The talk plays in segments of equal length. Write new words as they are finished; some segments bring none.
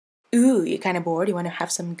Ooh, you're kind of bored? You want to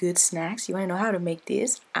have some good snacks? You want to know how to make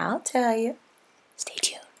this? I'll tell you. Stay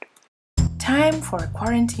tuned. Time for a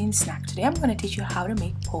quarantine snack. Today I'm going to teach you how to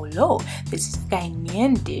make polo. This is a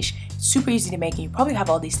Ghanaian dish. It's super easy to make and you probably have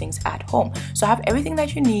all these things at home. So I have everything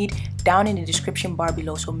that you need down in the description bar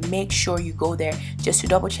below. So make sure you go there just to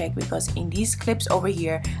double check, because in these clips over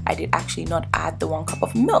here, I did actually not add the 1 cup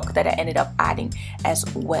of milk that I ended up adding as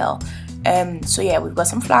well. So yeah, we've got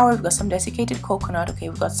some flour, we've got some desiccated coconut, okay,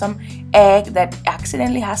 we've got some egg that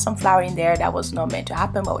accidentally has some flour in there. That was not meant to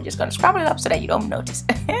happen, but we're just gonna scramble it up so that you don't notice.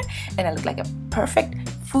 And I look like a perfect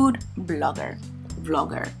food vlogger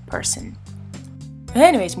person.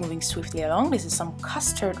 Anyways, moving swiftly along, this is some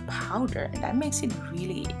custard powder, and that makes it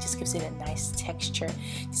really, it just gives it a nice texture.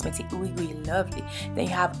 Just makes it ooey lovely. Then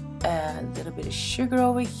you have a little bit of sugar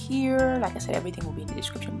over here. Like I said, everything will be in the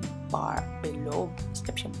description bar below,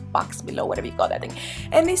 description box below, whatever you call that thing.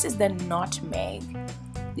 And this is the nutmeg.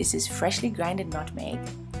 This is freshly grinded nutmeg.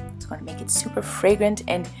 It's going to make it super fragrant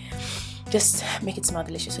and just make it smell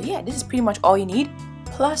delicious. So yeah, this is pretty much all you need,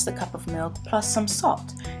 plus the cup of milk, plus some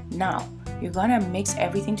salt. Now, you're gonna mix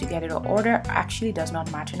everything together. The order actually does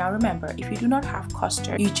not matter. Now remember, if you do not have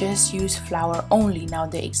custard, you just use flour only. Now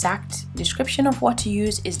the exact description of what to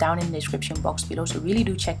use is down in the description box below, so really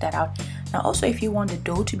do check that out. Now also, if you want the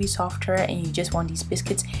dough to be softer and you just want these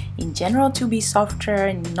biscuits in general to be softer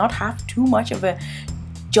and not have too much of a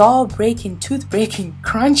jaw-breaking, tooth-breaking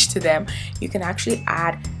crunch to them, you can actually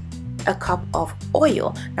add a cup of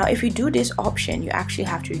oil. Now if you do this option, you actually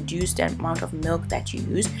have to reduce the amount of milk that you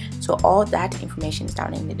use. So all that information is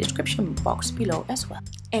down in the description box below as well.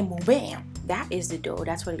 And bam, that is the dough.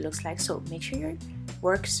 That's what it looks like. So make sure your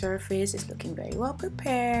work surface is looking very well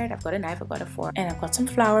prepared. I've got a knife, I've got a fork, and I've got some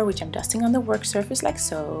flour which I'm dusting on the work surface like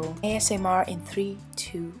so. ASMR in 3,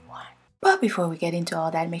 2, 1. But before we get into all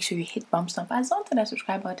that, make sure you hit bump stomp as on to that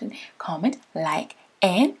subscribe button, comment, like,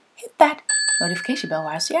 and hit that notification bell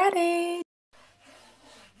while you're at it.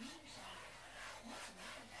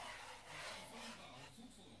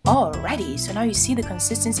 Alrighty, so now you see the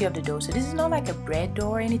consistency of the dough. So this is not like a bread dough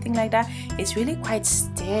or anything like that. It's really quite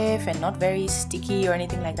stiff and not very sticky or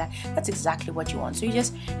anything like that. That's exactly what you want. So you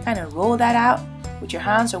just kind of roll that out with your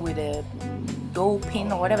hands or with a dough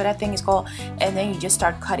pin or whatever that thing is called, and then you just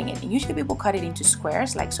start cutting it. And usually people cut it into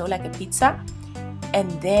squares like so, like a pizza. And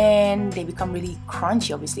then they become really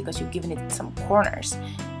crunchy, obviously, because you've given it some corners,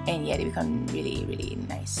 and yeah, they become really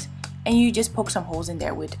nice. And you just poke some holes in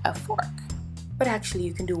there with a fork. But actually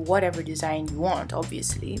you can do whatever design you want,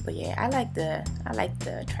 obviously, but yeah, I like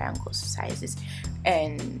the triangle sizes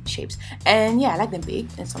and shapes, and yeah, I like them big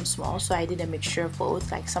and some small, so I did a mixture of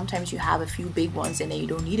both. Like sometimes you have a few big ones and then you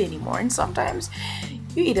don't need anymore, and sometimes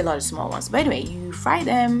you eat a lot of small ones. But anyway, you fry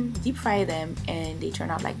them, deep fry them, and they turn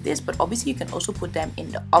out like this. But obviously you can also put them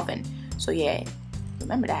in the oven, so yeah,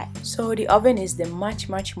 remember that. So the oven is the much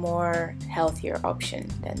more healthier option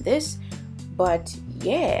than this, but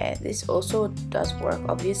yeah, this also does work,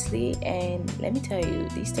 obviously. And let me tell you,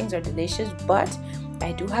 these things are delicious, but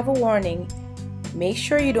I do have a warning. Make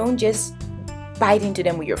sure you don't just bite into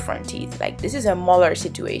them with your front teeth. Like, this is a molar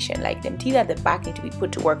situation. Like, them teeth at the back need to be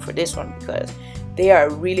put to work for this one, because they are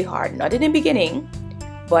really hard. Not in the beginning,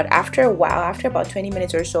 but after a while, after about 20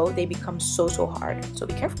 minutes or so, they become so hard. So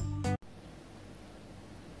be careful.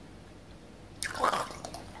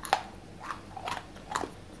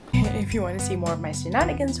 If you want to see more of my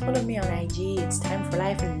shenanigans, follow me on IG. It's time for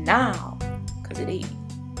life now, because it is.